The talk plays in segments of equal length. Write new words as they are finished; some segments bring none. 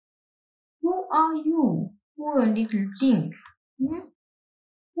are you? Poor little thing. Hmm?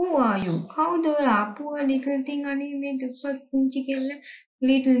 Who are you? කවුද ඔයා? Poor little thing අනේ මේ දුප්පත් පුංචි කෙල්ල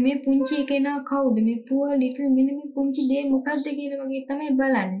little මේ පුංචි කෙනා කවුද? මේ poor little මෙන්න මේ පුංචි දේ මොකද්ද කියලා වගේ තමයි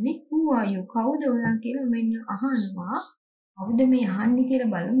බලන්නේ. Who are you? කවුද ඔයා කියලා මෙන්න අහනවා. කවුද මේ අහන්නේ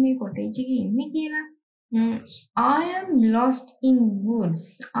කියලා බලමු මේ cottage එකේ ඉන්නේ කියලා. I am lost in woods.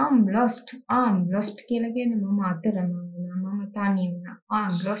 I'm lost කියලා කියන්නේ මම අතරමං වුණා. මම තනි වුණා.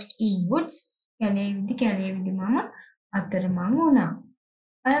 I'm lost in woods. කැලේවිදි මම අතරමං වුණා.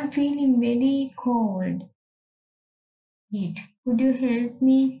 I am feeling very cold. Could you help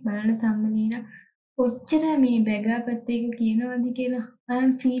me? බලන්න තම්මනීලා කොච්චර මේ බැගාපත් එක කියනවාද කියලා. I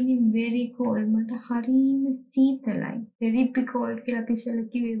am feeling very cold. මට හරිම සීතලයි. very cold කියලා අපි ඉස්සෙල්ලා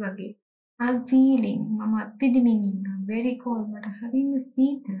කිව්වේ වගේ. I am feeling මම අත්විඳින්න ඉන්නවා. very cold මට හරිම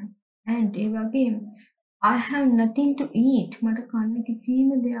සීතලයි. and ඒ වගේම I have nothing to eat. මට කන්න කිසිම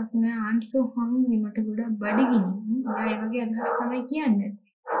දෙයක් නැහැ. I'm so hungry. මට ගොඩක් බඩගිනි. ඔයා ඒ වගේ අදහස් තමයි කියන්නේ.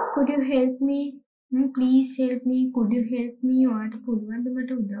 Could you help me? Please help me. Could you help me? ඔයාට පුළුවන්ද මට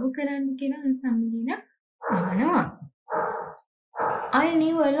උදව් කරන්න කියලා සම්මදීන අහනවා. I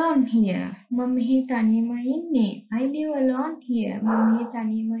live alone here. මම මෙහි තනියමයි ඉන්නේ. I live alone here. මම මෙහි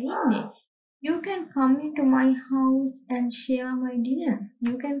තනියමයි ඉන්නේ. You can come into my house and share my dinner.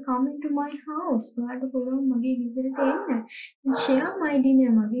 You can come into my house. ඔයාට පුළුවන් මගේ ගෙදරට එන්න. and share my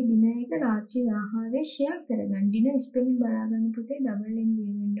dinner. මගේ dinner එක රාත්‍රී ආහාරය share කරගන්න. dinner spelling බලා ගන්න පුතේ double n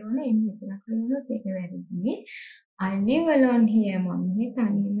ලියන්න ඕනේ. එන්න විතරක් ලියනොත් ඒක වැරදි. I live alone here. මම මෙහි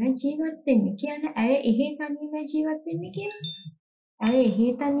තනියම ජීවත් වෙන්නේ. කියන්නේ ඇය එහෙ තනියම ජීවත් වෙන්නේ කියලා. ඇය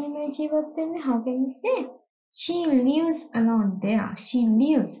එහෙ තනියම ජීවත් වෙන්නේ how can you say? She lives alone there. She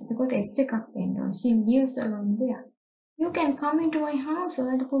lives. එතකොට s එකක් වෙන්න ඕන. She lives alone there. You can come into my house.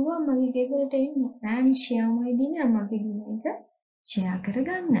 ඔයාලට පුළුවන් මගේ ගෙදරට එන්න. and share my dinner. මගේ dinner එක share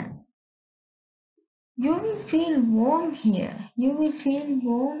කරගන්න. You will feel warm here. You will feel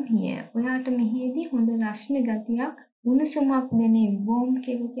warm here. ඔයාට මෙහෙදී හොඳ රස්න ගතියක් උණුසුමක් දැනෙයි. warm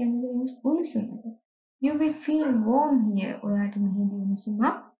කියලා කියන්නේ උණුසුමක්. You will feel warm here. ඔයාට මෙහෙදී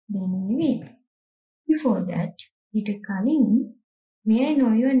උණුසුමක් දැනෙවි. Before that, ඊට කලින් may I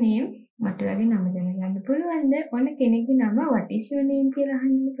know your name? මට ඔයාගේ නම දැනගන්න පුළුවන්ද? ඔන්න කෙනෙක්ගේ නම what is your name කියලා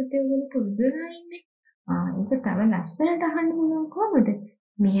අහන්න පුතේ ඔයගොල්ලෝ පුරුදු වෙලා ඉන්නේ. ඒක තව ලස්සනට අහන්න පුළුවන් කොහොමද?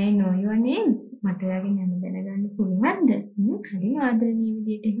 May I know your name? මට ඔයාගේ නම දැනගන්න පුළුවන්ද? හරිම ආදරණීය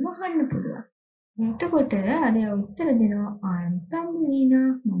විදිහට එහෙම අහන්න පුළුවන්. එතකොට අරයා උත්තර දෙනවා I am Tambulina.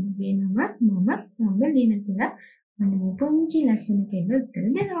 මගේ නම Tambulina කියලා. මම මේ පුංචි ලස්සන කෙල්ල උත්තර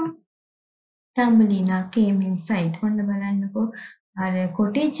දෙනවා. Tambulina came inside. ඔන්න බලන්නකෝ අර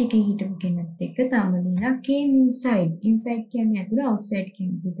cottage එකේ හිටපු කෙනෙක් එක්ක Tambulina came inside. inside කියන්නේ ඇතුළ outside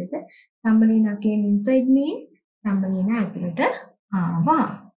කියන්නේ පිටත. Tambulina came inside mean Tambulina ඇතුළට ආවා.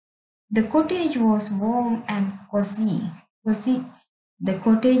 The cottage was warm and cozy. The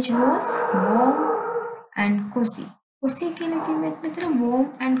cottage was warm and cozy. cozy කියලා කිව්වෙත් මෙතන warm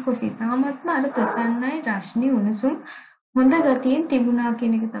and cozy. තාමත්ම අර ප්‍රසන්නයි රශ්මි උණුසුම් හොඳ ගතියෙන් තිබුණා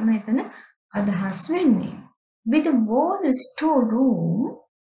කියන එක තමයි එතන අදහස් වෙන්නේ. With a wall store room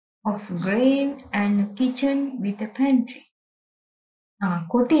of grain and a kitchen with a pantry.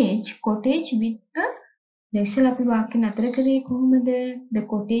 Cottage with a දැන් අපි වාක්‍ය නතර කරේ කොහොමද? The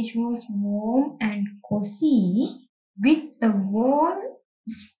cottage was warm and cozy with a wall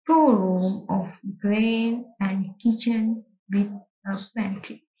storeroom of grain and kitchen with a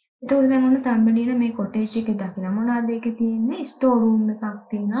pantry. එතකොට දැන් ඔන්න තම්බලීන මේ කොටේජ් එකේ දකින මොනවාද ඒකේ තියෙන්නේ? ස්ටෝර් රූම් එකක්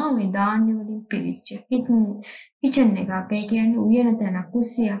තියෙනවා. මේ ධාන්‍ය වලින් පිරිච්ච කිචන් එකක්. ඒ කියන්නේ උයන තැනක්,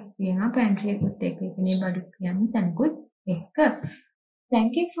 කුස්සියක් තියෙනවා. පැන්ට්‍රි එකකුත් එක්ක. ඒකනේ බඩු කියන්නේ තැනකුත් එක්ක.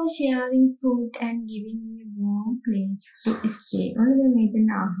 Thank you for sharing food and giving me a warm place to stay. ඔන්න දැන් මේකෙන්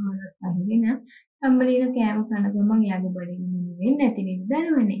ආහාරات අරගෙන තම්බලීන කෑම කන ගමන් යාගේ බඩගින්න වෙන්නේ නැති නේද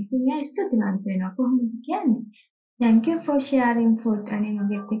දරුවනේ. ඉතින් යා ස්තුතිවන්ත වෙනවා කොහොමද කියන්නේ? Thank you for sharing food. අනේ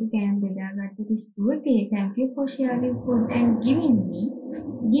මගෙත් එක්ක කෑම බෙදාගත්තට ස්තුතියි. Thank you for sharing food and giving me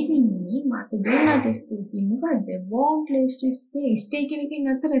මට දුන්නට ස්තුතියි. මොකද warm place to stay. stay කියලා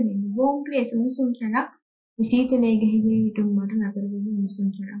කියන්නේ නතර වෙන්න. warm place උණුසුම් තැනක්. සීතලේ ගෙහිගේ හිටුම් මට නතර වෙන්න උණුසුම්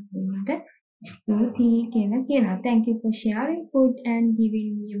තැනක් වෙන්නට ස්තුතියි කියලා කියනවා. Thank you for sharing food and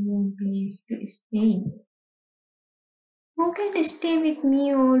giving me a warm place to stay. Who can stay with me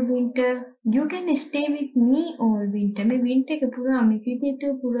all winter? You can stay with me all winter. මේ winter එක පුරා මේ සීතීත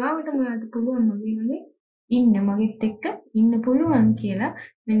පුරාවටම ඔයාලට පුළුවන් මගේ ඉන්න මගෙත් එක්ක ඉන්න පුළුවන් කියලා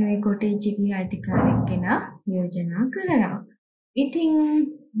මෙන්න මේ cottage එකේ අයිතිකාරයෙක් කෙනා යෝජනා කරනවා. ඉතින්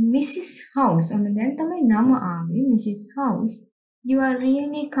Mrs. House ඔන්න දැන් තමයි නම ආවේ Mrs. House. You are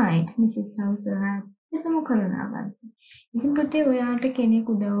really kind. Mrs. House ඔයාටම කරුණාවන්ත. ඉතින් පුතේ ඔයාට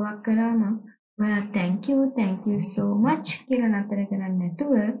කෙනෙක් උදව්වක් කරා නම් thank you so much කියලා නතර කරන්නේ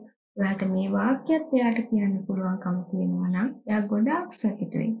නැතුව ඔයාට මේ වාක්‍යයත් එයාට කියන්න පුළුවන්කම තියෙනවා නම් එයා ගොඩාක්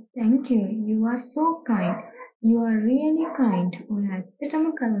සතුටුයි. Thank you. You are so kind. You are really kind. ඔයා ඇත්තටම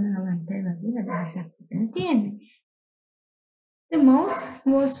කරුණාවන්තයි වගේ අදහසක් මෙතන තියෙන්නේ. The mouse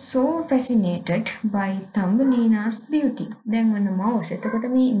was so fascinated by Thumbelina's beauty. දැන් ඔන්න mouse. එතකොට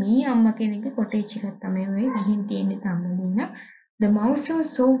මේ අම්මා කෙනෙක්ගේ cottage එකක් තමයි ඔය ගිහින් තියෙන්නේ Thumbelina. The mouse was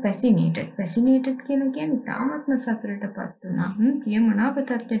so fascinated. Fascinated කියලා කියන්නේ තාමත්ම සතුටටපත් වුණා. ප්‍රියමනාප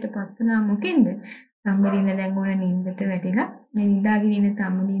තත්ත්වයටපත් වුණා. මොකෙන්ද? Thumbelina දැන් ඕන නිින්දට වැටිලා මේ නිදාගෙන ඉන්න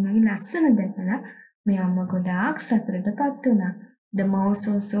Thumbelinaගේ ලස්සන දැකලා මේ අම්මා ගොඩාක් සතුටටපත් වුණා. The mouse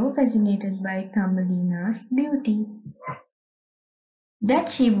was so fascinated by Thumbelina's beauty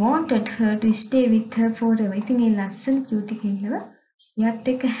that she wanted her to stay with her forever. ඉතින් ඒ ලස්සන cute කෙල්ලව එයාත්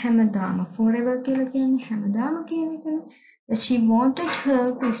එක්ක හැමදාම forever කියලා කියන්නේ හැමදාම කියන එකනේ. That she wanted her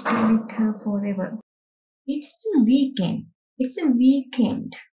to stay with her forever. It's a weekend. It's a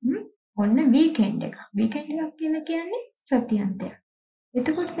weekend. ඔන්න weekend එක. weekend එකක් කියලා කියන්නේ සතියන්තයක්.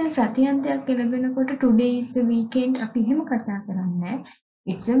 එතකොට දැන් සතියන්තයක් ලැබෙනකොට today is a weekend අපි එහෙම කතා කරන්නේ.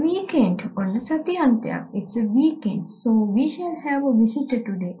 It's a weekend. ඔන්න සතියන්තයක්. It's a weekend. So we shall have a visitor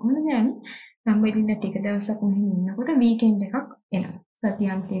today. ඔන්න දැන් සම්බන්ධින්න ටික දවසක් මෙහෙම ඉන්නකොට weekend එකක් එනවා.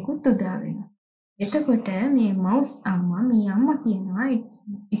 සතියන්තයකුත් උදා වෙනවා. එතකොට මේ mouse අම්මා මේ අම්මා කියනවා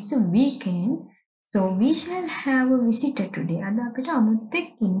it's a weekend. So we shall have a visitor today. අද අපිට අමුත්තෙක්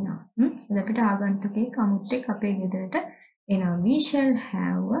ඉන්නවා. අද අපිට ආගන්තුකෙක් අමුත්තෙක් අපේ ගෙදරට එනවා. We shall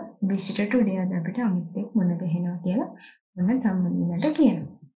have a visitor today. අද අපිට අමුත්තෙක් මුණ ගැහෙනවා කියලා ඔන්න Thumbelinaට කියනවා.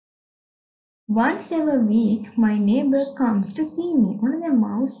 Once every week my neighbor comes to see me. ඔන්න දැන්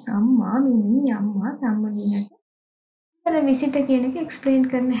mouse අම්මා මේ අම්මා Thumbelinaට අර visitor කියන එක explain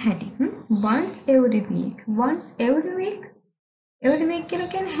කරන්න හැටි. Once every week. Once every week. Every week කියලා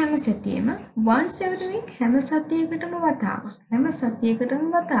කියන්නේ හැම සතියෙම. Once every week හැම සතියකටම වතාවක්. හැම සතියකටම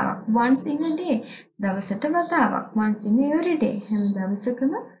වතාවක්. Once in a day. දවසට වතාවක්. Once in every day. හැම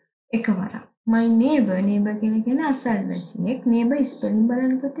දවසකම එකවරක්. My neighbor කියලා කියන්නේ අසල්වැසියෙක්. Neighbor spelling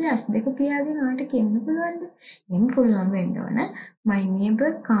බලන්න පුතේ අස් දෙක පියාගෙන ඔයාලට කියන්න පුළුවන්ද? එහෙම පුළුවන් වෙන්න ඕන. My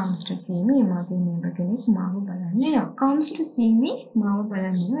neighbor comes to see me. මාගේ neighbor කෙනෙක් මාව බලන්න එනවා. Comes to see me මාව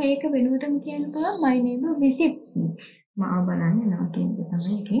බලන්න එනවා. ඒක වෙනුවටම කියන්න පුළුවන් my neighbor visits me. මාව බලන්න එනවා කියන එක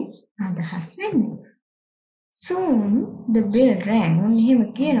තමයි එකෙන් අදහස් වෙන්නේ. Soon the bell rang. ඔන්න එහෙම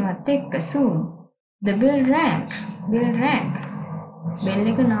කියනවත් එක්ක soon the bell rang. Bell rang. bell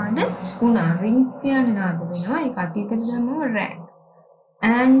එක නාද වුණා. ring කියන්නේ නාද වෙනවා. ඒක අතීතයට දැම්මම rang.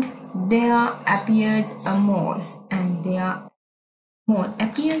 And there appeared a mole. And there mole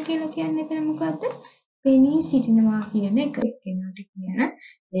appear කියලා කියන්නේ එතන මොකද්ද? පෙනී සිටිනවා කියන එක. කෙනාට කියන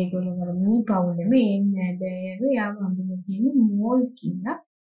ඒගොල්ලෝ වල මේ පවුලෙම එන්නේ නෑදෑයෝ යාව හඳුනන තියෙන මෝල් කියලා.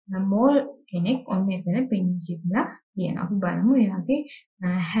 මෝල් කෙනෙක් ඔන්න එතන පෙනී සිටිනවා කියන. අපි බලමු එයාගේ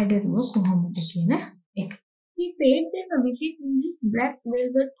හැඩරුව කොහොමද කියන එක. He paid them a visit in his black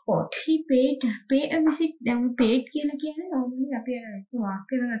velvet coat. He pay a visit. දැන් paid කියලා කියන්නේ normally අපි අර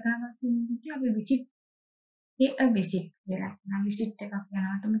වාක්‍ය රටාවක් තියෙනවා අපි visit pay a visit කියලා. visit එකක්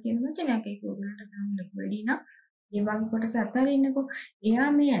යනකොටම කියන වචනයක් ඒක උගලට ගන්න වැඩි නම් ඒ වගේ කොටස අතරින්නකෝ.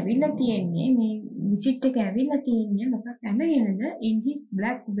 එයා මේ ඇවිල්ලා තියෙන්නේ මේ visit එක ඇවිල්ලා තියෙන්නේ මොකක් ඇඳගෙනද? In his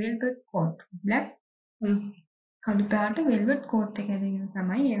black velvet coat. black කළු පාට velvet coat එක ඇඳගෙන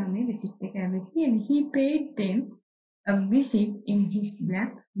තමයි එයා මේ visit එක ඇවිත් තියෙන්නේ. He paid them a visit in his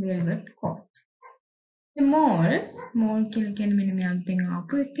black velvet coat. The mole කියලා කියන්නේ මෙන්න මේ අන්තිම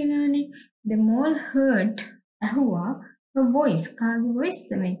ආපු එකනනේ. The mole heard ඇහුවා her voice. කාගේ voice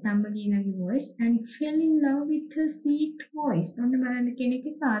තමයි? Thumbelinaගේ voice and fell in love with her sweet voice. ඔන්න බලන්න කෙනෙක්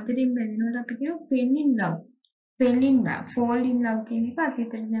ආදරෙන් බැඳෙනකොට අපි කියනවා fell in love. Fell in love. Fall in love කියන එක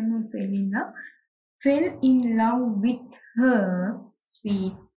අතීතයට දැම්මම fell in love. Fell in love with her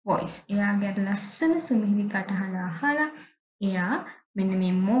sweet voice. එයාගේ ලස්සන සුමිහිරි කටහඬ අහලා එයා මෙන්න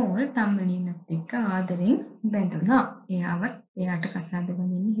මේ මෝල් Thumbelinaත් එක්ක ආදරෙන් බැඳුණා. එයාට කසාද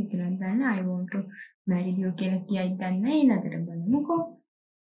බඳින්න හිතලා ගන්න I want to marry you කියලා කියයි ගන්න ඊළඟට බලමුකෝ.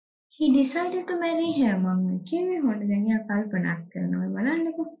 He decided to marry her. මම කිව්වේ හොඳ දැන් එයා කල්පනා කරනවා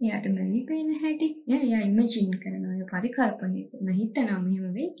බලන්නකෝ. එයාට මැරි පේන හැටි. එයා ඉමේජින් කරනවා. එයා පරිකල්පනය කරනවා. හිතනවා මෙහෙම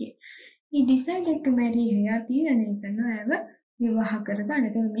වෙයි කියලා. He decided to marry her. එයා තීරණය කරනවා එයාව විවාහ කරගන්න.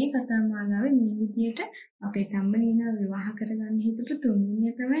 ඒක මේ කතා මාලාවේ මේ විදියට අපේ Thumbelina විවාහ කරගන්න හිතපු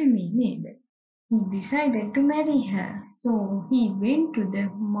තුන්වෙනිය තමයි මේ නේද? He decided to marry her. So he went to the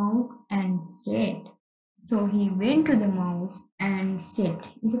mouse and said.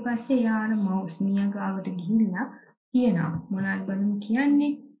 ඊට පස්සේ යාර mouse මියා ගාවට ගිහිල්ලා කියනවා මොනවද බලමු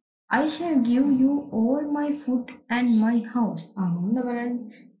කියන්නේ? I shall give you all my food and my house. ඔන්න බලන්න.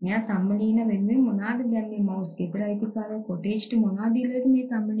 මෙයා තම්බලීන වෙනුවෙන් මොනවාද දැන් මේ මවුස් ගෙදර අයිතිකාරය කොටේජ්ට මොනවාද ඉල්ලද මේ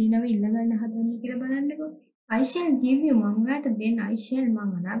තම්බලීනව ඉල්ල ගන්න හදන්නේ කියලා බලන්නකෝ. I shall give you මම ඔයාට දෙන්න I shall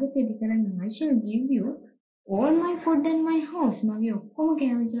මම අනාගතයේදී කරන්න I shall give you all my food and my house. මගේ ඔක්කොම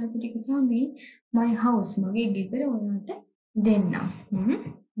කෑම ජාති ටික සහ මේ my house මගේ ගෙදර ඔයාට දෙන්නම්.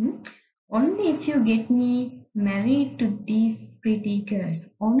 Only if you get me married to this pretty girl.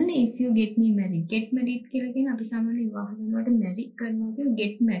 Only if you get me married. Get married කියලා කියන්නේ අපි සාමාන්‍ය විවාහ වෙනකොට marry කරනවා කියන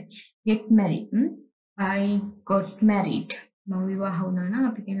get married. Get married. I got married. මම විවාහ වුණා නම්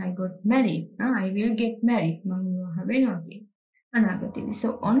අපි කියන I got married. I will get married. මම විවාහ වෙනවා කියන අනාගතේදී. So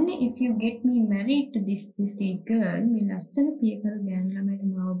only if you get me married to this pretty girl මේ ලස්සන පියකර ගෑනු ළමයට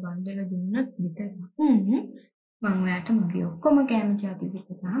මාව බන්දලා දුන්නත් විතරක්. මම ඔයාට මගේ ඔක්කොම කෑම ජාති ටික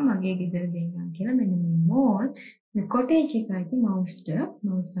සහ මගේ ගෙදර දෙන්නම් කියලා මෙන්න මේ මෝල් මේ කොටේජ් එකයි මවුස්ට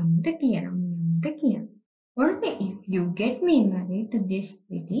මවුස් අම්මට කියනවා මියම්මට කියනවා. Only if you get me married to this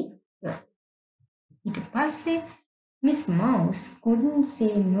pretty girl. ඊට පස්සේ Miss Mouse couldn't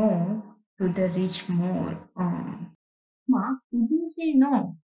say no to the rich mole. මා couldn't say no.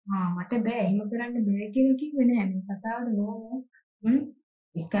 මට බෑ එහෙම කරන්න බෑ කියලා කිව්වේ නෑ මේ කතාවට නෝ.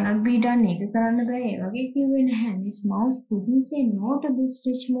 It cannot be done. ඒක කරන්න බෑ. ඒ වගේ කිව්වේ නැහැ. Miss Mouse couldn't say no to this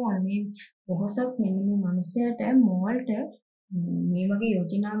rich mole. මේ පොහොසත් මෙන්න මේ මිනිහයාට මෝල්ට මේ වගේ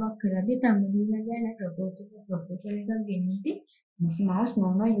යෝජනාවක් කරද්දී තම්බදීලා ගැන ප්‍රොපෝසල් එකක් ගෙනියද්දී Miss Mouse no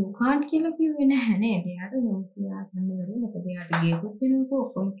you can't කියලා කිව්වේ නැහැ නේද? එයාට no කියලා ගන්න බැරි. මොකද එයාට ගේකුත් දෙනකො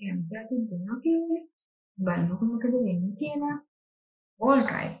ඔක්කොම කැමතියි දෙනවා කිව්වේ. බලන්නකො මොකද වෙන්නේ කියලා. All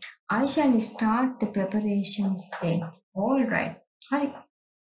right. I shall start the preparations then. All right. හරි.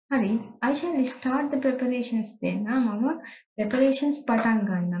 I shall start the preparations then. මම preparations පටන්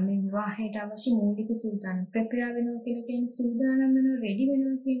ගන්නවා. මේ විවාහයට අවශ්‍ය මූලික සූදානම්. prepare වෙනවා කියලා කියන්නේ සූදානම් වෙනවා, ready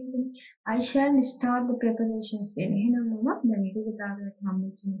වෙනවා කියන්නේ. I shall start the preparations then. එහෙනම් මම දැන් ඒක කතාවකට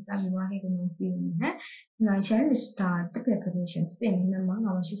හම්බෙච්ච නිසා විවාහයට නොකියන්නේ නැහැ. I shall start the preparations then. එහෙනම්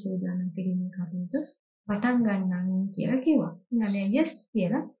මම අවශ්‍ය සූදානම් කිරීමේ කටයුතු පටන් ගන්නම් කියලා කිව්වා. ඊළඟට yes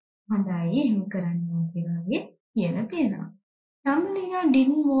කියලා හොඳයි එහෙම කරන්න කියලා වගේ කියලා තියෙනවා. Thumbelina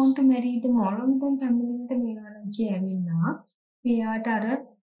didn't want to marry the moral then Thumbelina මේ ආරංචිය ඇවිල්ලා එයාට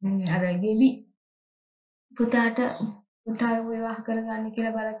අර ගෙවි පුතා විවාහ කරගන්න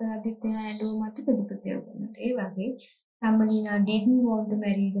කියලා බලකනදිත් එයා ඇඬුව මතකද ප්‍රතියෝගනට ඒ වගේ Thumbelina didn't want to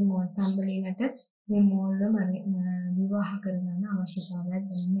marry the mole. Thumbelinaට මේ මෝල්ව විවාහ කරගන්න අවශ්‍යතාවයක්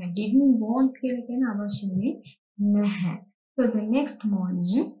නැහැ. didn't want කියලා කියන අවශ්‍යනේ නැහැ. So the next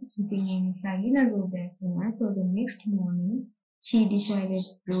morning ඉතින් ඒ නිසා ඊළඟ උදෑසන so the next morning she decided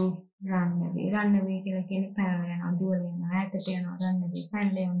to run away. Run away කියලා කියන්නේ පැනලා යනවා, දුවලා යනවා, ඈතට යනවා, run away.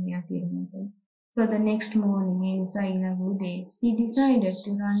 පැනලා යනවා තීරණය කළා. So the next morning ඒ නිසා ඊළඟ උදේ she decided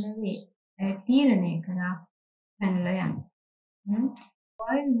to run away. ඒ තීරණය කරා පැනලා යන්න.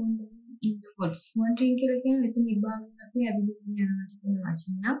 While wandering in the woods. Wandering කියලා කියන්නේ එතන විභාගයක් ඇවිදින්න යනවා කියන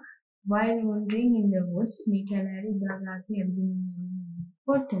වචනය. While wandering in the woods මේ කැලෑවේ විභාගයක් ඇවිදින්න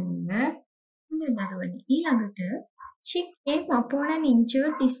යනකොට හොඳ ඊළඟට she came upon an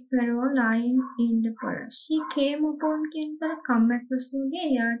injured sparrow lying in the forest. She came upon කියනකොට come across වගේ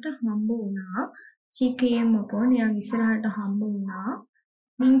එයාට හම්බ වුණා. She came upon එයාගේ ඉස්සරහට හම්බ වුණා.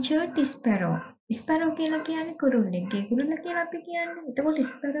 injured sparrow. sparrow කියලා කියන්නේ කුරුල්ලෙක්. ඒ කුරුල්ල කියලා අපි කියන්නේ. එතකොට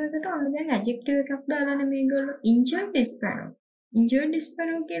sparrow එකට ඔන්න දැන් adjective එකක් දාලානේ මේගොල්ලෝ injured sparrow. injured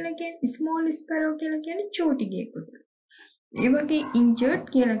sparrow කියලා කියන්නේ small sparrow කියලා කියන්නේ චූටි ගේ කුරුල්ල. ඒ වගේ injured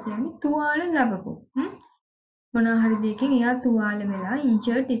කියලා කියන්නේ තුවාල ලැබපු. මොනවා හරි දෙයකින් එයා තුවාල වෙලා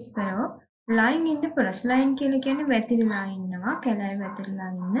injured sparrow lying in the forest. lying කියලා කියන්නේ වැතිරලා ඉන්නවා, කැලෑ වැතිරලා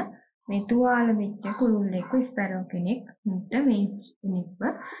ඉන්න මේ තුවාල වෙච්ච කුරුල්ලෙක් sparrow කෙනෙක් මුට මේ කෙනෙක්ව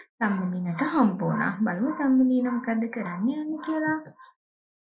තම්බලිනට හම්බ වුණා. බලමු තම්බලින මොකද කරන්න යන්නේ කියලා.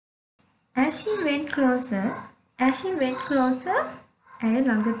 As she went closer ඇය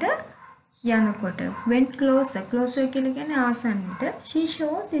ළඟට යනකොට went closer කියලා කියන්නේ ආසන්නට she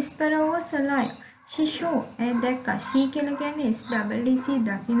saw the sparrow was alive. she saw ඇය දැක්කා. she කියලා කියන්නේ SWC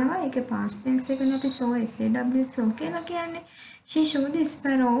දකින්නවා. ඒකේ past tense එකනේ අපි saw SAW කියලා කියන්නේ. she saw the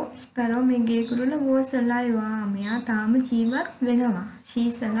sparrow මේ ගේ කුරුල්ල was alive. මෙයා තාම ජීවත් වෙනවා. she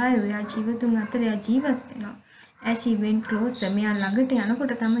is alive. එයා ජීවතුන් අතර එයා ජීවත් වෙනවා. as she went closer මෙයා ළඟට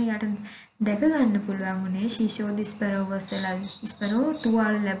යනකොට තමයි යාට දැක ගන්න පුළුවන් උනේ she saw the sparrow was alive. sparrow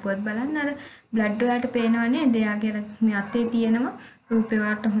තුවාල ලැබුවත් බලන්න අර බ්ලඩ් වලට පේනවා නේද? එයාගේ මේ අතේ තියෙනවා රූපේ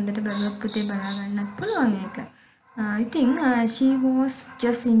වලට හොඳට බලවත් පුතේ බලා ගන්නත් පුළුවන් ඒක. I think she was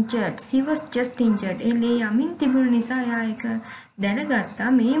just injured. එලේ යමින් තිබුණ නිසා එයා ඒක දැනගත්තා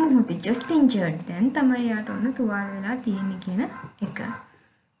මේ මොහොතේ just injured. දැන් තමයි යාට ඔන්න තුවාල වෙලා තියෙන්නේ කියන එක.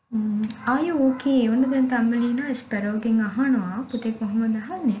 Are you okay? ඔන්න දැන් තම්බලීනා ස්පැරෝගෙන් අහනවා පුතේ කොහොමද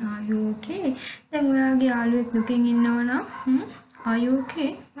අහන්නේ? Are you okay? දැන් ඔයාගේ යාළුවෙක් දුකින් ඉන්නවනම් Are you okay?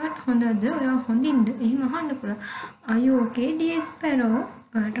 ඔයාට හොඳද? ඔයා හොඳින්ද? එහෙම අහන්න පුළුවන්. Are you okay dear sparrow?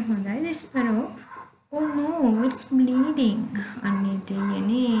 ඔයාට හොඳයිද sparrow? Oh no, it's bleeding. අනේ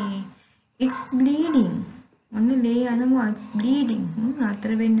දෙයනේ. It's bleeding. ඔන්න ලේ යනවා it's bleeding.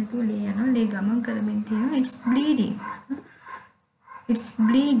 අතර වෙන්නේ නැතුව ලේ යනවා. ලේ ගමන් කරමින් තියෙනවා it's bleeding. It's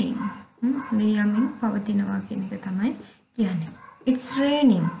bleeding. ලේ යමින් පවතිනවා කියන එක තමයි කියන්නේ. It's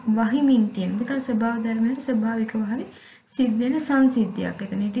raining. වහිමින් තියෙන. ඒක ස්වභාව ධර්මයට ස්වභාවිකව හරි සිද්ධ වෙන සංසිද්ධියක්.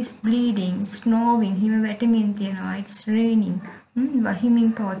 එතන it is bleeding, snowing. හිම වැටෙමින් තියෙනවා. It's raining.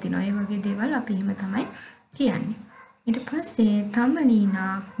 වහිමින් පවතිනවා. ඒ වගේ දේවල් අපි එහෙම තමයි කියන්නේ. ඊට පස්සේ Thumbelina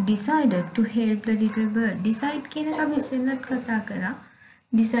decided to help the little bird. Decide කියන එක අපි ඉස්සෙල්ලත් කතා කරා.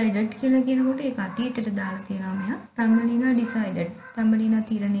 decided කියලා කියනකොට ඒක අතීතයට දාලා තියෙනවා මෙහා. Thumbelina decided. Thumbelina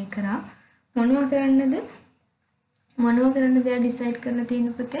තීරණය කරා මොනවා කරන්නද? මොනවා කරන්නද එයා decide කරලා තියෙන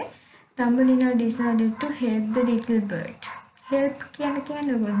පුතේ? Thumbelina decided to help the little bird. help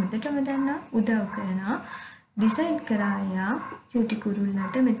කියන්නේ ඔයගොල්ලෝ හොඳටම දන්නවා උදව් කරනවා. decide කරා එයා චූටි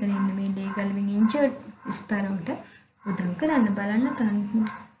කුරුල්ලට මෙතන ඉන්න මේ ලේගලමින් injured sparrowට උදව් කරන්න බලන්න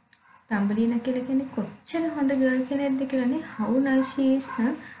Thumbelina කියලා කියන්නේ කොච්චර හොඳ girl කෙනෙක්ද කියලානේ. how nice she is,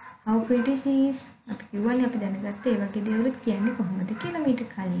 how pretty she is. අපි කියවනේ අපි දැනගත්ත ඒ වගේ දේවල් කියන්නේ කොහොමද කියලා මීට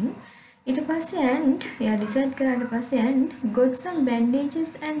කලින්. ඊට පස්සේ and එයා decide කරාට පස්සේ and got some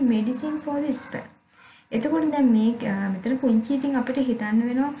bandages and medicine for the sparrow. එතකොට දැන් මේ මෙතන පුංචි ඉතින් අපිට හිතන්න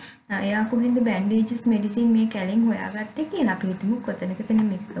වෙනවා එයා කොහෙන්ද bandages medicine මේ කැලෙන් හොයාගත්තේ කියලා. අපි හිතමු කොතනක තන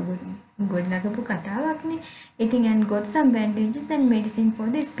මේක ගොඩනගපු කතාවක්නේ. ඉතින් and got some bandages and medicine for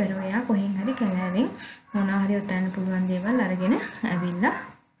the sparrow. එයා කොහෙන් හරි කැලෑවෙන් මොනවා හරි උතන්න පුළුවන් දේවල් අරගෙන ඇවිල්ලා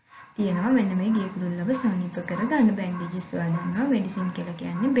තියෙනවා. මෙන්න මේ ගේ කුරුල්ලව සනීප කරගන්න bandages වදන්නවා. medicine කියලා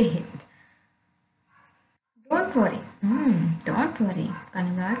කියන්නේ බෙහෙත්. Don't worry. Don't worry.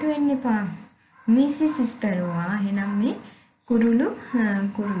 කනගාටු වෙන්න එපා. Mrs. Sparrow එහෙනම් මේ කුරුළු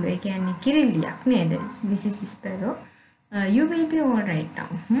ඒ කියන්නේ කිරිල්ලියක් නේද? Mrs. Sparrow you will be all right now.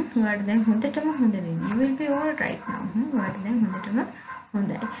 ඔයාට දැන් හොඳටම හොඳ වෙන්නේ. You will be all right now. ඔයාට දැන් හොඳටම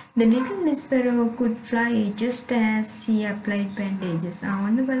හොඳයි. The little sparrow could fly just as she applied bandages.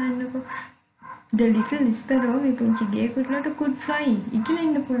 ආවන්න බලන්නකෝ. The little sparrow මේ පුංචි ගේ කුරුල්ලට could fly.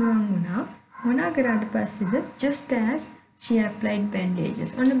 ඉක්ලෙන්න පුළුවන් වුණා. මොනා කරාට පස්සේද just as she applied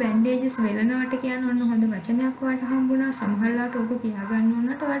bandages. ඔන්න bandages වෙලනවට කියන ඔන්න හොඳ වචනයක් ඔයාලට හම්බුණා. සමහරවිට ඔක කියා ගන්න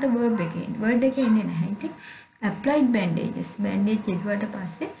ඕනට ඔයාලට verb එකේ එන්නේ. word එකේ එන්නේ නැහැ. ඉතින් applied bandages. bandage යෙදුවට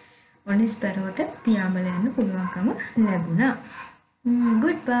පස්සේ ඔන්න ස්පැරෝට පියාඹල යන්න පුළුවන්කම ලැබුණා.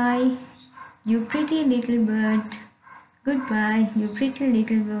 Goodbye you pretty little bird. Goodbye you pretty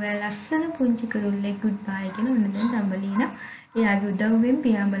little bird. ලස්සන පුංචි කුරුල්ලෙක් goodbye කියන ඔන්න දැන් Thumbelina එයාගේ උදව්වෙන්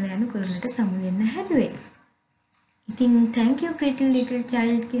පියාඹල යන කුරුල්ලට සමු දෙන්න හැදුවේ. ඉතින් thank you pretty little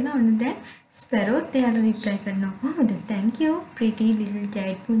child කියන ඔන්න දැන් ස්පැරෝත් එයාට රිප්ලයි කරනවා කොහොමද? thank you pretty little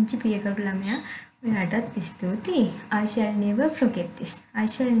child. පුංචි පියකරු ළමයා ඔයාටත් ස්තුතියි. I shall never forget this. I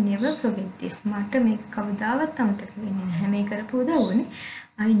shall never forget this. මට මේක කවදාවත් අමතක වෙන්නේ නැහැ. මේ කරපු උදව්වනේ.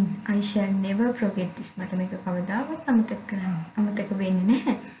 I shall never forget this. මට මේක කවදාවත් අමතක වෙන්නේ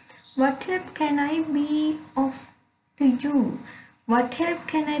නැහැ. What help can I be of to you? What help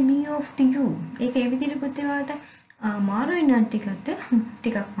can I be of to you? ඒක ඒ විදිහට පුතේ වාට අමාරුයි නම්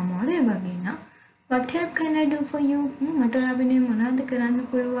ටිකක් අමාරුයි වගේ නා. What help can I do for you? මට ඔයාලට මොනවද කරන්න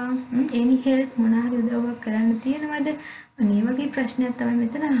පුළුවන්? any help මොනවා හරි උදව්වක් කරන්න තියෙනවද? අනේ වගේ ප්‍රශ්නයක් තමයි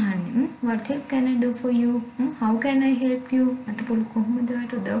මෙතන අහන්නේ. What help can I do for you? How can I help you? මට කොහොමද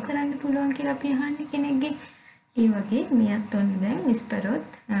ඔයාලට උදව් කරන්න පුළුවන් කියලා අපි අහන්නේ කෙනෙක්ගෙන්. ඒ වගේ මෙයත් ඔන්න දැන් ස්පැරෝත්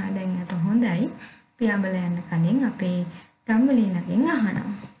දැන් යට හොඳයි. පියාඹල යන්න කලින් අපේ Thumbelinaගෙන් අහනවා.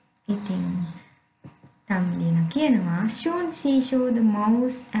 ඉතින් Thumbelina කියනවා soon she saw the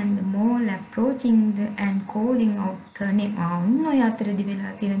mouse and the mole approaching and calling out her name. ඔය අතරදි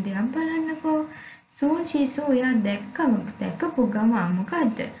වෙලා තියෙන දේ බලන්නකෝ. soon she saw එයා දැක්කපු ගම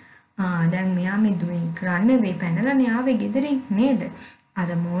මොකද්ද? දැන් මෙයා මේ දුවේ රන් වේ පැනලානේ ආවේ ගෙදරින් නේද? අර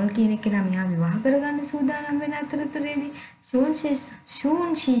මෝල් කියන කෙනා මෙයා විවාහ කරගන්න සූදානම් වෙන අතරතුරේදී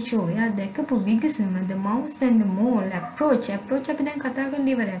soon she saw එයා දැකපු විගසම the mouse and the mole approach අපි දැන් කතා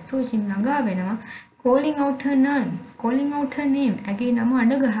කරලා ඉවරයි. approach ළඟා වෙනවා. calling out her name ඇගේ නම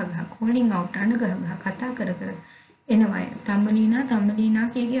අඬ ගහ calling out අඬ ගහ කතා කර එනවා. Thumbelina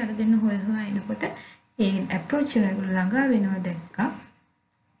කියගේ අර දෙන්න හොයා එනකොට ඒ approach එකකට ළඟා වෙනවා දැක්කා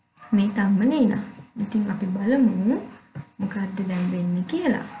මේ Thumbelina. ඉතින් අපි බලමු මොකද්ද දැන් වෙන්නේ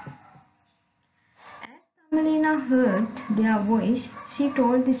කියලා. As Melina heard their voice. She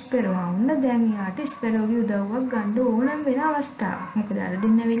told the sparrow වුණ දැන් යාට ස්පැරෝගේ උදව්වක් ගන්න ඕනම් වෙන අවස්ථාවක්. මොකද අර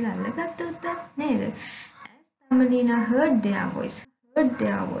දෙන්න ඇවිල්ලා අල්ලගත්තොත් නේද? As Melina heard their voice. Heard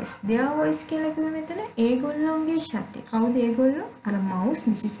their voice. Their voice කියලා කිව්ව මෙතන ඒගොල්ලෝගේ ශබ්දය. කවුද ඒගොල්ලෝ? අර mouse,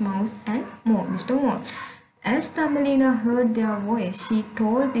 Mrs. Mouse and Mr. Mole. As Thumbelina heard their voice, she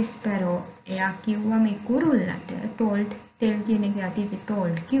told the sparrow. එයා කිව්වා මේ කුරුල්ලට told tell කියන එක අතීතේ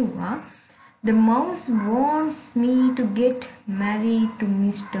told කිව්වා. The mouse wants me to get married to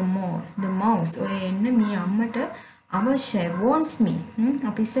Mr. Mole. The mouse ඔය එන්න මේ අම්මට අවශ්‍යයි wants me.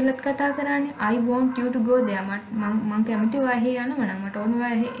 අපි ඉස්සෙල්ලත් කතා කරානේ I want you to go there. මම කැමති ඔයා එහෙ යනවා නම් මට ඕන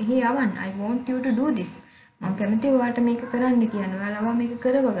ඔයා එහෙ යවන්න. I want you to do this. මම කැමති ඔයාට මේක කරන්න කියන. ඔයාලව මේක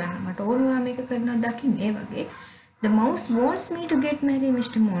කරව ගන්න. මට ඕන ඔයා මේක කරනවා දකින්න. ඒ වගේ The mouse wants me to get married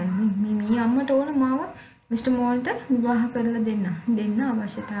Mr. Mole. මේ අම්මට ඕන මාව Mr. Moleට විවාහ කරලා දෙන්න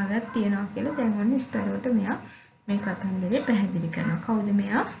අවශ්‍යතාවයක් තියෙනවා කියලා දැන් ඔන්න ස්පැරෝට මෙයා මේ කතන්දරේ පැහැදිලි කරනවා. කවුද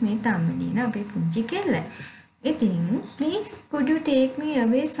මෙයා? මේ තම්මලීන අපේ පුංචි කෙල්ල. ඉතින් please could you take me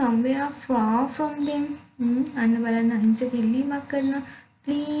away somewhere far from them? අන්න බලන්න අහිංසක ඉල්ලීමක් කරනවා.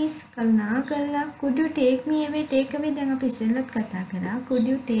 please කරුණා කරලා could you take me away? take away දැන් අපි ඉස්සෙල්ලත් කතා කරා. could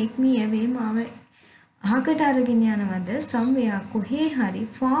you take me away මාව අහකට අරගෙන යනවද somewhere කොහේ හරි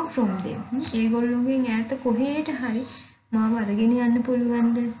far from them ඒගොල්ලෝගෙන් ඈත කොහෙට හරි මාව අරගෙන යන්න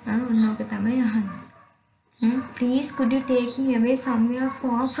පුළුවන්ද ඔන්න ඔක තමයි අහන්නේ please could you take me away somewhere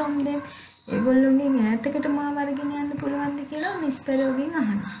far from them ඒගොල්ලෝගෙන් ඈතකට මාව අරගෙන යන්න පුළුවන්ද කියලා මිස් පෙරෝගෙන්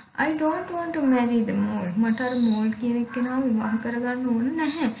අහනවා I don't want to marry the mole මට අර මෝල් කියන කෙනාව විවාහ කරගන්න ඕන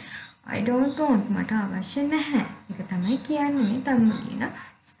නැහැ I don't want මට අවශ්‍ය නැහැ ඒක තමයි කියන්නේ මේ තම්මලින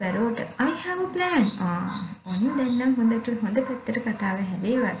Sparrowට I have a plan. ඔන්න දැන් නම් හොඳ පැත්තට කතාව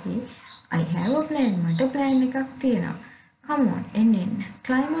හැදේ වගේ I have a plan. මට plan එකක් තියෙනවා. Come on, එන්න.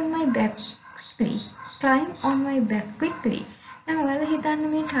 Climb on my back quickly. Climb on my back quickly. දැන් ඔයාලා හිතන්න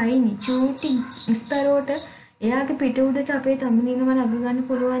මේ tiny චූටි ස්පැරෝට එයාගේ පිට උඩට අපේ තම්බලිනව නග ගන්න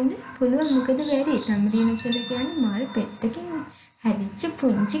පුළුවන්ද? පුළුවන්. මොකද බැරි. තම්බලින කියලා කියන්නේ මල් පෙත්තකින් හැදිච්ච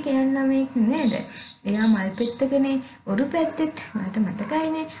පුංචි ගෑන් ළමෙක් නේද? එයා මල් පෙත්තකනේ ඔරු පැත්තෙත් මට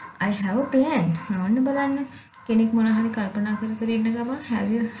මතකයිනේ I have a plan. නෝන්න බලන්න කෙනෙක් මොන හරි කල්පනා කර ඉන්න ගමන්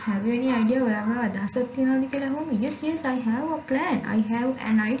have you any idea ඔයාගේ අදහසක් තියනවද කියලා අහුවම yes I have a plan. I have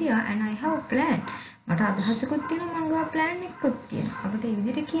an idea and I have a plan. මට අදහසකුත් තියෙනවා මං ගා plan එකකුත් තියෙනවා. අපිට ඒ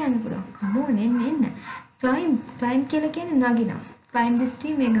විදිහට කියන්න පුළුවන්. come on එන්න. climb කියලා කියන්නේ නගිනවා. climb this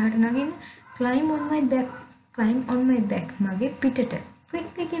tree මේ ගහට නගින්න. climb on my back. climb on my back මගේ පිටට.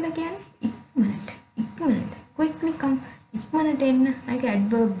 quickly කියලා කියන්නේ ඉක්මනට quickly come ඉක්මනට එන්න ඒක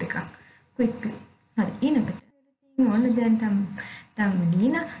adverb එකක් quickly හරි ඊළඟට ඕන දැන්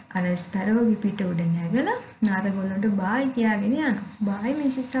තම්මලීන අර ස්පැරෝගේ පිට උඩ නැගලා නාරගොල්ලන්ට bye කියාගෙන යනවා bye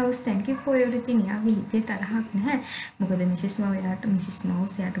Mrs. House thank you for everything යාගේ හිතේ තරහක් නැහැ මොකද Mrs.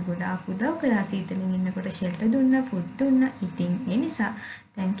 Mouse යාට ගොඩාක් උදව් කරා සීතලෙන් ඉන්නකොට shelter දුන්නා food දුන්නා ඉතින් ඒ නිසා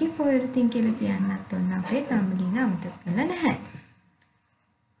thank you for everything කියලා කියන්නත් ඔන්න අපේ තම්මලීන අමතක කළා නැහැ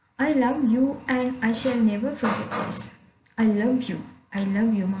I love you and I shall never forget this. I love you.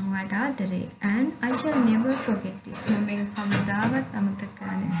 මම ඔයාට ආදරේ and I shall never forget this. මම මේක කවදාවත් අමතක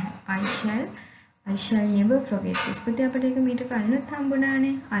කරන්නේ නැහැ. I shall never forget this. පුතේ අපිට ඒක මීට කලිනුත්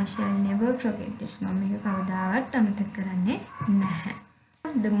හම්බුණානේ. I shall never forget this. මම මේක කවදාවත් අමතක කරන්නේ නැහැ.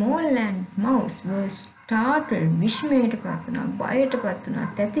 The mole and mouse were startled. විශ්මයටපත් වුණා, බයටපත් වුණා,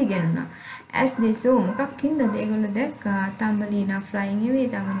 තැතිගෙනුණා. As they saw මොකක් හින්දාද ඒගොල්ලෝ දැක්කා තම්බලීනා flying away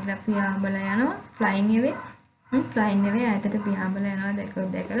තම්බලීනා පියාඹලා යනවා flying away ඈතට පියාඹලා යනවා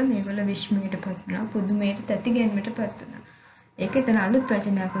දැකලා මේගොල්ලෝ විශ්මයටපත් වුණා පුදුමයට තැතිගෙන්නටපත් වුණා ඒක එතන අලුත්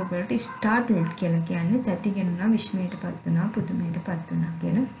වචනයක් ඔයගොල්ලෝට startled කියලා කියන්නේ තැතිගෙනුණා විශ්මයටපත් වුණා පුදුමයටපත් වුණා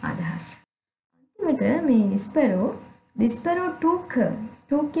කියන අදහස අන්තිමට මේ sparrow took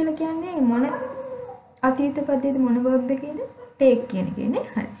කියලා කියන්නේ මොන අතීත පදයේ මොන verb එකේද take කියන එකනේ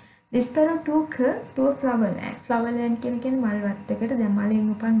හරි The sparrow took her to a flower land. Flower land කියන්නේ මල් වත්තකට දැන් මලෙන්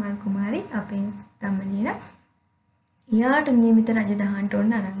උපන් මල් කුමාරි අපේ තම්මලින. යාට නියමිත රජදහනට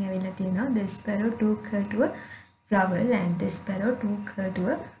ඔන්න අරන් ඇවිල්ලා තියෙනවා. The sparrow took her to a flower land. The sparrow took her to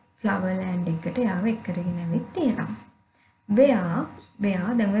a flower land එකට යාව එක්කරගෙන ඇවිත් තියෙනවා. where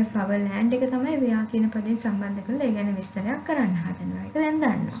දැන් ඔය flower land එක තමයි where කියන පදයෙන් සම්බන්ධ කරලා ඒ ගැන විස්තරයක් කරන්න හදනවා. ඒක දැන්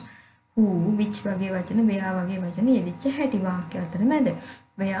දන්නවා. who which වගේ වචන where වගේ වචන යෙදිච්ච හැටි වාක්‍ය අතර මැද.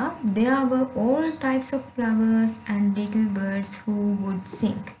 Where there were all types of flowers and little birds who would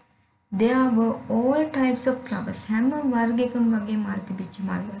sing. There were all types of flowers. හැම වර්ගයකම වගේ මල් තිබිච්ච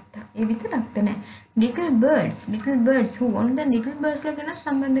මල් වත්ත. ඒ විතරක්ද නෑ. little birds who on the little birds ලා ගැන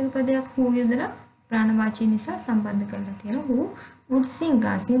සම්බන්ධක පදයක් who යොදලා ප්‍රාණවාචී නිසා සම්බන්ධ කරලා තියෙනවා. who would sing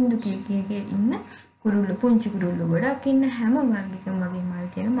සින්දු කීකේ ඉන්න කුරුල්ල පුංචි කුරුල්ල ගොඩක් ඉන්න හැම වර්ගයකම වගේ මල්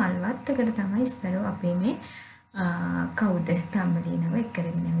තියෙන මල් වත්තකට තමයි ස්පැරෝ අපේ මේ කවුද තම්බලීනව එක්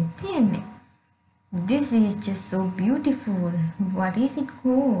කරගෙන ඇවිත් තියෙන්නේ. This is just so beautiful. What is it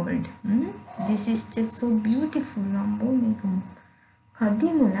called? This is just so beautiful. අම්බෝ මේක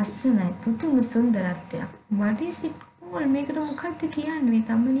කදිම ලස්සනයි පුදුම සුන්දරත්වයක්. What is it called? මේකට මොකක්ද කියන්නේ? මේ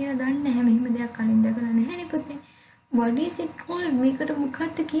තම්බලීන දන්නේ නැහැ. මෙහෙම දෙයක් කලින් දැකලා නැහැනේ පුතේ. What is it called? මේකට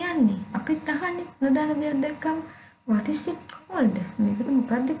මොකක්ද කියන්නේ? අපිත් අහන්නේ නොදන්න දෙයක් දැක්කම what is it called? මේකට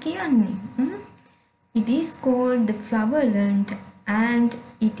මොකක්ද කියන්නේ? It is called the flowerland and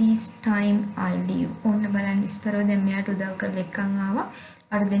it is time I leave. ඔන්න බලන්න ස්පැරෝ දැන් මෙයාට උදව් කරලා එක්කන් ආවා.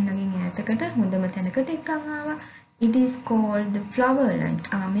 අර දෙන්නගෙන් ඈතකට හොඳම තැනකට එක්කන් ආවා. It is called the flowerland.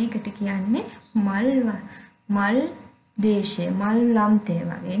 මේකට කියන්නේ මල් දේශය, මල් ලම්තේ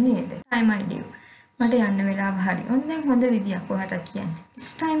වගේ නේද? Time I leave. මට යන්න වෙලාව හරි. ඔන්න දැන් හොඳ විදියක් ඔයාට කියන්නේ.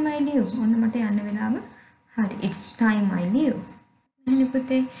 It's time I leave. ඔන්න මට යන්න වෙලාව හරි. It's time I leave. එහෙනම්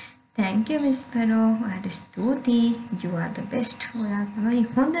පුතේ thank you Miss Sparrow. ඔයාට ස්තුතියි. You are the best. ඔයා තමයි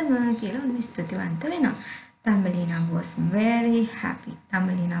හොඳම කියලා ඔන්න ස්තුතිවන්ත වෙනවා. Thumbelina was very happy.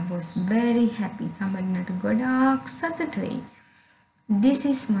 Thumbelina was very happy. Thumbelinaට ගොඩාක් සතුටුයි. This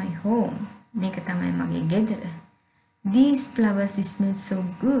is my home. මේක තමයි මගේ ගෙදර. These flowers smell so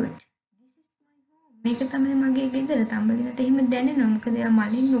good. මේක තමයි මගේ ගෙදර. තම්බලිනට එහෙම දැනෙනවා. මොකද එයා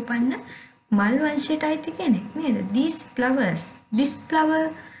මලින් උපන්න මල් වංශයට අයිති කෙනෙක් නේද? These flowers. This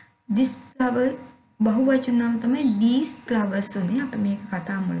flower බහුවචන නම තමයි these flowers උනේ. අපි මේක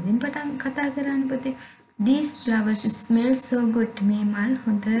කතා මුලදීන් පටන් කතා කරන්නේ පුතේ. These flowers smell so good. මේ මල්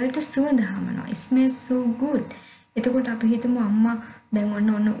හොඳට සුවඳ හමනවා. Smell so good. එතකොට අපි හිතමු අම්මා දැන්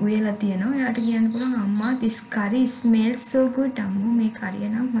ඔන්න උයලා තියෙනවා. එයාට කියන්න පුළුවන් අම්මා this curry smells so good. අම්මෝ මේ කරිය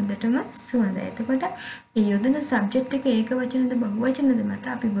නම් හොඳටම සුවඳයි. එතකොට ඒ යොදන subject එක ඒක වචනද බහු වචනද මත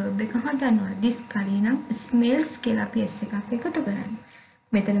අපි verb එක හදන්න ඕන. this curry නම් smells කියලා අපි s එකක් එකතු කරන්නේ.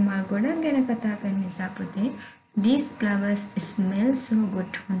 මෙතන මල් ගොඩක් ගැන කතා කරන නිසා පුතේ these flowers smell so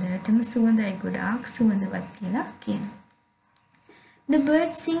good. හොඳටම සුවඳයි ගොඩාක් සුවඳවත් කියලා කියනවා. The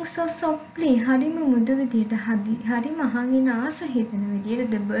birds sing so softly. හරිම මුදු විදියට හරිම අහගෙන ආස හිතන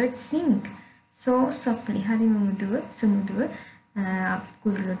විදියට the birds sing so softly. හරිම මුදුව සුමුදුව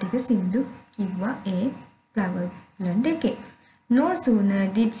කුරුල්ලෝ ටික සින්දු කිව්වා ඒ flower land එකේ. No sooner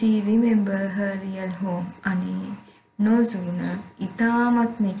did she remember her real home. අනේ no sooner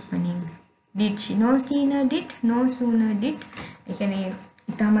ඉතාමත් මෙක්මනින් did she no sooner did ඒ කියන්නේ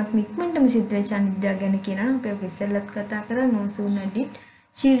ඉතාමත් ඉක්මනටම සිද්ධ වෙච්ච අනිද්දා ගැන කියනවා නම් අපි ඔක ඉස්සෙල්ලත් කතා කරා no sooner did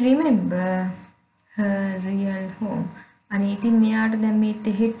she remember her real home. අනේ ඉතින් මෙයාට දැන් මේ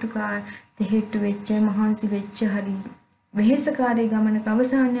තෙහෙට්ටු වෙච්ච මහන්සි වෙච්ච හරි වෙහෙසකාරී ගමනක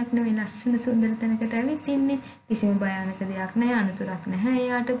අවසානයක් නෙවෙයි ලස්සන සුන්දර තැනකට ඇවිත් ඉන්නේ. කිසිම භයානක දෙයක් නැහැ, අනතුරක් නැහැ.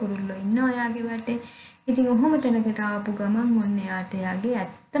 එයාට කුරුල්ලෝ ඉන්නවා එයාගේ වටේ. ඉතින් ඔහොම තැනකට ආපු ගමන් මොන්න එයාට එයාගේ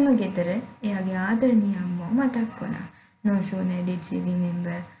ඇත්තම ගෙදර එයාගේ ආදරණීය අම්මා මතක් වුණා. No sooner did she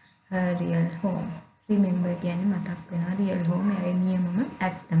remember her real home. Remember කියන්නේ මතක් වෙනවා real home එයාගේ නියමම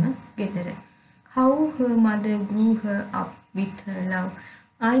ඇත්තම ගෙදර. How her mother grew her up with her love.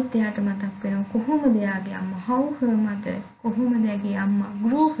 ආයිත් එයාට මතක් වෙනවා කොහොමද එයාගේ අම්මා how her mother කොහොමද එයාගේ අම්මා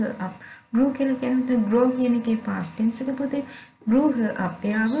grew her up. grew කියලා කියන්නේ grow කියන එකේ past tense එක පුතේ. grew her up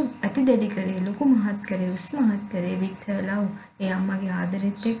එයාව අති දෙඩි කරේ ලොකු මහත් කරේ උස්මහත් කරේ with her love ඒ අම්මගේ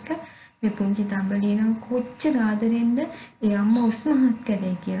ආදරෙත් එක්ක මේ පුංචි තම්බලීනව කොච්චර ආදරෙන්ද ඒ අම්මා උස්මහත්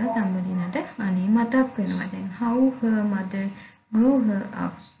කරේ කියලා තම්බලීනට අනේ මතක් වෙනවා දැන් how her mother grew her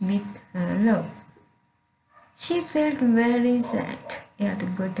up with her love. She felt very sad. එයාට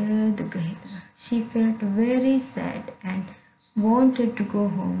ගොඩ දුක හිතුණා. She felt very sad and wanted to go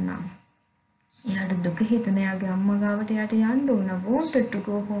home now. එයාට දුක හිතුණා එයාගේ අම්මා ගාවට එයාට යන්න ඕන. wanted to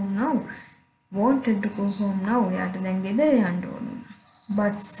go home now. එයාට දැන් ගෙදර යන්න ඕන.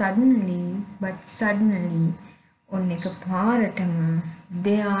 But suddenly ඔන්න එක පාරටම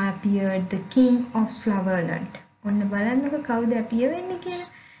there appeared the king of flowerland. ඔන්න බලන්නකො කවුද appear වෙන්නේ කියලා.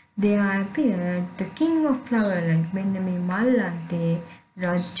 There appeared the king of flowerland. මෙන්න මේ මල්ලන්තේ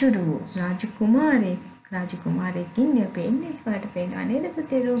රාජකුමාරයෙක් ඉන්නේ පෙන්නේ. ඔයාලට පේනවා නේද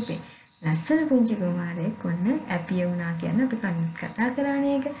පුතේ රූපේ? ලස්සන පුංචි කුමාරයෙක් ඔන්න appear වුණා කියන්නේ අපි කලින් කතා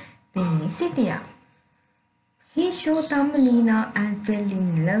කරානේ ඒක. පෙන්නේ සිටියා. He saw Thumbelina and fell in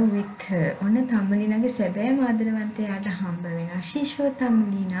love with her. ඔන්න තම්බලීනාගේ සැබෑම ආදරවන්තයාට හම්බ වෙනවා. She saw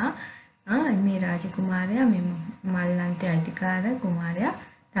Thumbelina මේ රාජකුමාරයා මේ මල්ලන්තේ අයිතිකාර කුමාරයා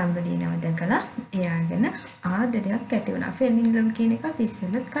තම්බලීනව දැකලා එයාගෙන ආදරයක් ඇති වුණා. fell in love කියන එක අපි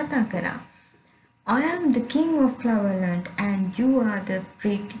ඉස්සෙල්ලත් කතා කරා. I am the king of Flowerland and you are the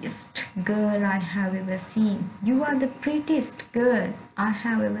prettiest girl I have ever seen. You are the prettiest girl I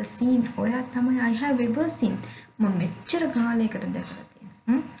have ever seen. ඔයා තමයි I have ever seen. මම මෙච්චර කාලයකට දැකලා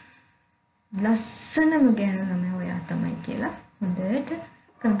තියෙනවා. ලස්සනම ගෑනු ළමයා ඔයා තමයි කියලා හොඳට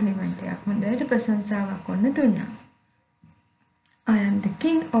කම්ප්ලිමන්ට් එකක් හොඳට ප්‍රශංසාවක් ඔන්න දුන්නා. I am the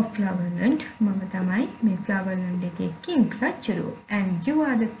king of Flowerland. මම තමයි මේ Flowerland එකේ king රජුරුව and you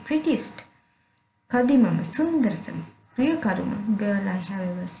are the prettiest කදිමම සුන්දරතම ප්‍රියකරුම girl I have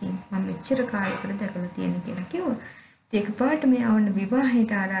ever seen. මම මෙච්චර කාලයකට දැකලා තියෙන කියලා කිව්වා. ඒක පාට මෙයා වුණ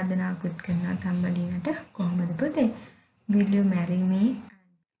විවාහයට ආරාධනාකුත් කරනවා තම්බලීනට. කොහොමද පුතේ? Will you marry me?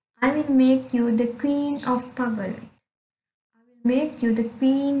 I will make you the queen of Flowerland. I will make you the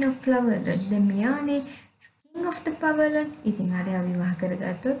queen of Flowerland. දැන් මෙයානේ king of the Flowerland. ඉතින් අරයා විවාහ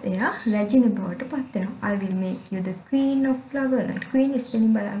කරගත්තොත් එයා රැජින බවට පත් වෙනවා. I will make you the queen of Flowerland. queen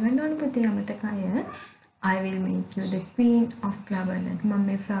spelling බලා ගන්න ඕනේ පුතේ අමතකයි. I will make you the queen of Flowerland. මම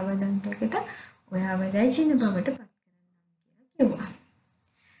මේ Flowerland එකට ඔයාව රැජින බවට පත් කරන්නම් කියලා කිව්වා.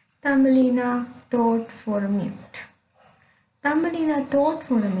 Thumbelina thought for a minute. Thumbelina thought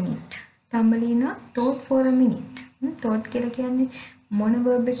for a minute. Thumbelina thought for a minute. thought කියලා කියන්නේ මොන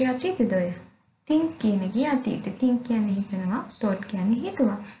verb එකේ අතීතද ඔය? think කියන එකේ අතීත. think කියන්නේ හිතනවා, thought කියන්නේ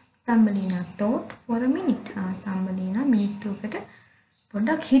හිතුවා. Thumbelina thought for a minute. Thumbelina මිනිත්තුවකට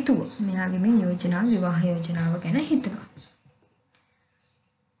පොඩ්ඩක් හිතුවා. මෙයාගේ මේ යෝජනාව, විවාහ යෝජනාව ගැන හිතුවා.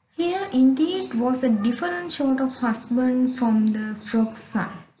 Here indeed was a different sort of husband from the frog's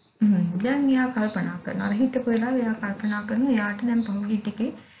son. දැන් එයා කල්පනා කරනවා. අර හිතපු වෙලාව එයා කල්පනා කරනවා. එයාට දැන් පහුගිය ටිකේ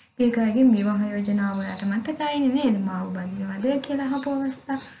ඒකගේ විවාහ යෝජනාව ඔයාලට මතකයිනේ නේද? මාව බඳිනවද කියලා අහපු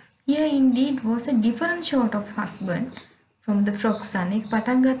අවස්ථාව. Here indeed was a different sort of husband from the frog's son. ඒක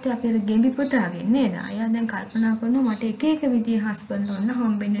පටන් ගත්තේ අපි අර ගෙඹි පුතාගෙන් නේද? එයා දැන් කල්පනා කරනවා මට එක එක විදිහේ husband ඔන්න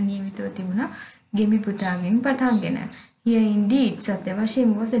හම්බෙන්න නියමිතව තිබුණා ගෙඹි පුතාගෙන් පටන්ගෙන. Here indeed සත්‍ය වශයෙන්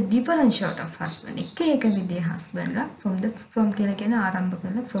was a different sort of husband. එක එක විදිහේ husband ලා from කියලා කියන ආරම්භ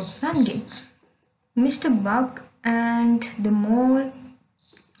කරන frog's son ගෙන්. Mr. Bug and the mole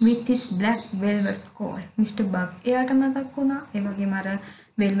with his black velvet coat. Mr. Bug එයාට මතක් වුණා. ඒ වගේම අර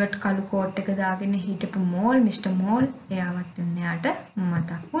velvet කළු coat එක දාගෙන හිටපු mole, Mr. Mole එයාවත් එයාට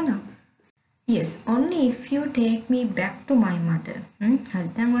මතක් වුණා. Yes, only if you take me back to my mother. හරි.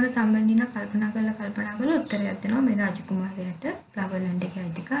 දැන් ඔන්න තම්බලිනා කල්පනා කරලා උත්තරයක් දෙනවා මේ රාජකුමාරයාට, Flowerland එකේ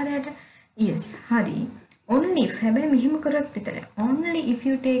අයිතිකාරයාට. Yes, හරි. Only if හැබැයි මෙහෙම කරොත් විතරයි. Only if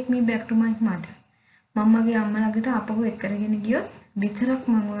you take me back to my mother. මම්මගේ අම්මා ළඟට ආපහු එක් කරගෙන ගියොත් විතරක්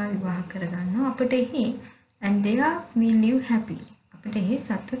මම ඔයාව විවාහ කරගන්නවා. අපිට එහි and there we live happily. අපිට එහි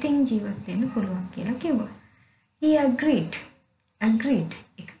සතුටින් ජීවත් වෙන්න පුළුවන් කියලා කිව්වා. He agreed.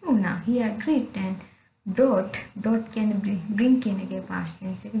 එකම වුණා. He agreed and brought කියන්නේ bring කියන එකේ past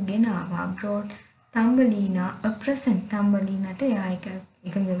tense එක ගෙනාවා. brought Thumbelina a present. Thumbelinaට එයා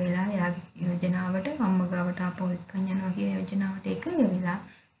එකඟ වෙලා එයාගේ යෝජනාවට අම්මා ගාවට ආපහු එක්කන් යනවා කියන යෝජනාවට එකඟ වෙලා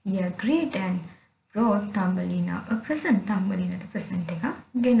he agreed and brought Thumbelina a present. Thumbelinaට present එක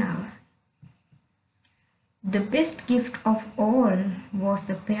ගෙනාවා. The best gift of all was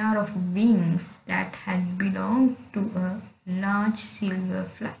a pair of wings that had belonged to a large silver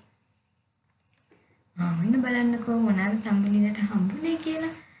fly. ඔන්න බලන්නකෝ මොනවාද තම්බලිනට හම්බුනේ කියලා.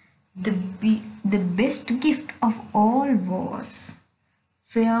 The best gift of all was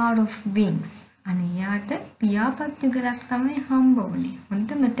pair of wings. අනියාට පියාපත් යුගලක් තමයි හම්බ වුනේ.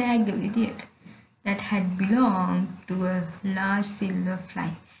 හොඳම ටැග් විදියට. That had belonged to a large silver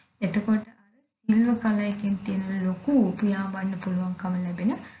fly. එතකොට සිල්වර් කලර් එකෙන් තියෙන ලොකු පියාඹන්න පුළුවන්කම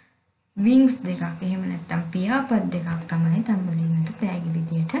ලැබෙන wings දෙකක් එහෙම නැත්නම් පියාපත් දෙකක් තමයි තම්බලිනට තෑගි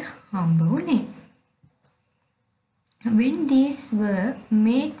විදියට හම්බ වුනේ. When these were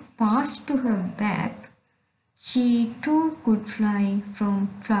made fast to her back, she too could fly from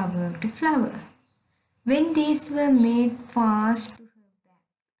flower to flower. When these were made fast to her back,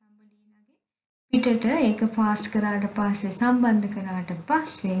 තම්බලිනගේ පිටට ඒක fast කරාට පස්සේ සම්බන්ධ කරාට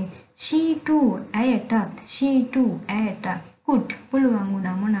පස්සේ she too ඇයට could පුළුවන්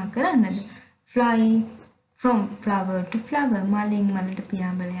වුණා මොනා කරන්නද? fly from flower to flower. මලින් මලට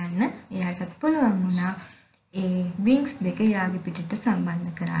පියාඹල යන්න එයාටත් පුළුවන් වුණා ඒ wings දෙක යාගේ පිටට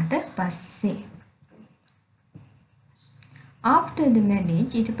සම්බන්ධ කරාට පස්සේ. After the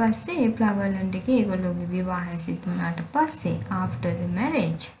marriage ඊට පස්සේ ඒ Flowerland එකේ ඒගොල්ලෝගේ විවාහය සිදු වුණාට පස්සේ after the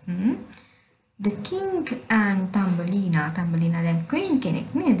marriage the king and Thumbelina දැන් queen කෙනෙක්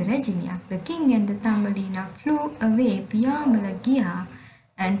නේද රැජිනියක්. The king and the Thumbelina flew away. පියාඹලා ගියා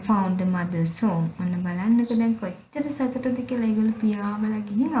and found the mother's home. ඔන්න බලන්නකෝ දැන් කොච්චර සතුටද කියලා ඒගොල්ලෝ පියාඹලා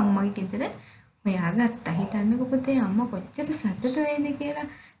ගිහින් අම්මගේ ගෙදර හොයාගත්තා. හිතන්නකෝ පුතේ අම්මා කොච්චර සතුට වෙයිද කියලා.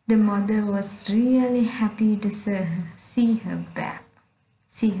 The mother was really happy to see her back.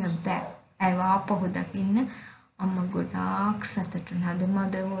 See her back. ඇව ආපහු දකින්න අම්මා ගොඩාක් සතුටු වුණා. The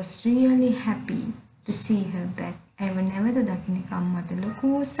mother was really happy to see her back. ඇව නැවත දකින්න අම්මට ලොකු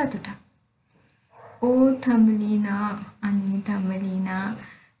සතුටක්. Oh Thumbelina, Annie Thumbelina,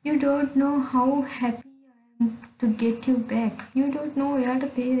 you don't know how happy I am to get you back. You don't know ඔයාට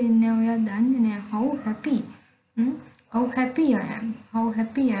තේරෙන්නේ නැහැ. ඔයා දන්නේ නැහැ how happy. How happy I am. How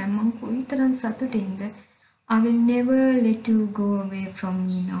happy I am. මං කොයිතරම් සතුටින්ද. I will never let you go away from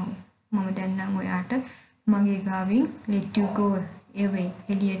me now. මම දැන් නම් ඔයාට මගේ ගාවින් let you go away.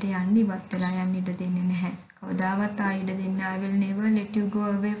 එළියට යන්න ඉවත් වෙලා යන්න ඉඩ දෙන්නේ නැහැ. කවදාවත් ආ ඉඩ දෙන්නේ I will never let you go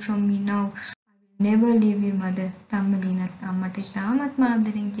away from me now. Never leave you mother. තම්මලිනත් අම්මට තාමත්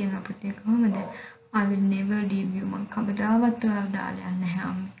ආදරෙන් කියන පුතේ කොහමද? I will never leave you. මං කවදාවත් ඔයාව දාලා යන්නේ නැහැ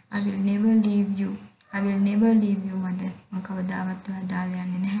අම්මේ. I will never leave you. I will never leave you mother. මං කවදාවත් ඔයාව දාලා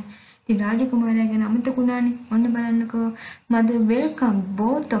යන්නේ නැහැ. ඉතින් රාජකුමාරයා ගැන අමතකුණානේ. ඔන්න බලන්නකෝ. Mother welcome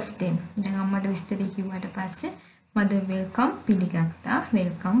both of them. දැන් අම්මට විස්තරය කිව්වට පස්සේ mother welcome පිළිගත්තා.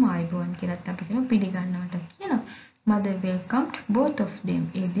 welcome ආයිබෝන් කියලාත් අපි කියන පිළිගන්නවට කියනවා. Mother welcomed both of them.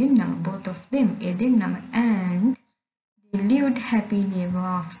 Both of them. And they lived happily ever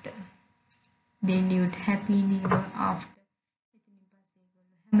after. They lived happily ever after.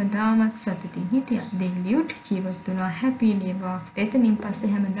 හැමදාමත් සතුටින් හිටියා. They lived ජීවත් වුණා happily ever after. එතනින්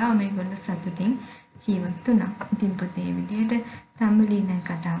පස්සේ හැමදාම ඒගොල්ලෝ සතුටින් ජීවත් වුණා. ඉතින් පුතේ මේ විදිහට තම්බලීන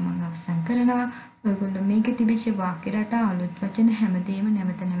කතාව මම අවසන් කරනවා. ඔයගොල්ලෝ මේකේ තිබිච්ච වාක්‍ය රටා අලුත් වචන හැමදේම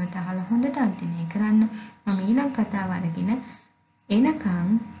නැවත නැවත අහලා හොඳට අධ්‍යයනය කරන්න. මම ඊළඟ කතාව අරගෙන එනකන්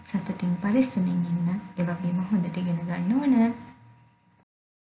සතුටින් පරිස්සමින් ඉන්න. ඒ වගේම හොඳට ඉගෙන ගන්න ඕන.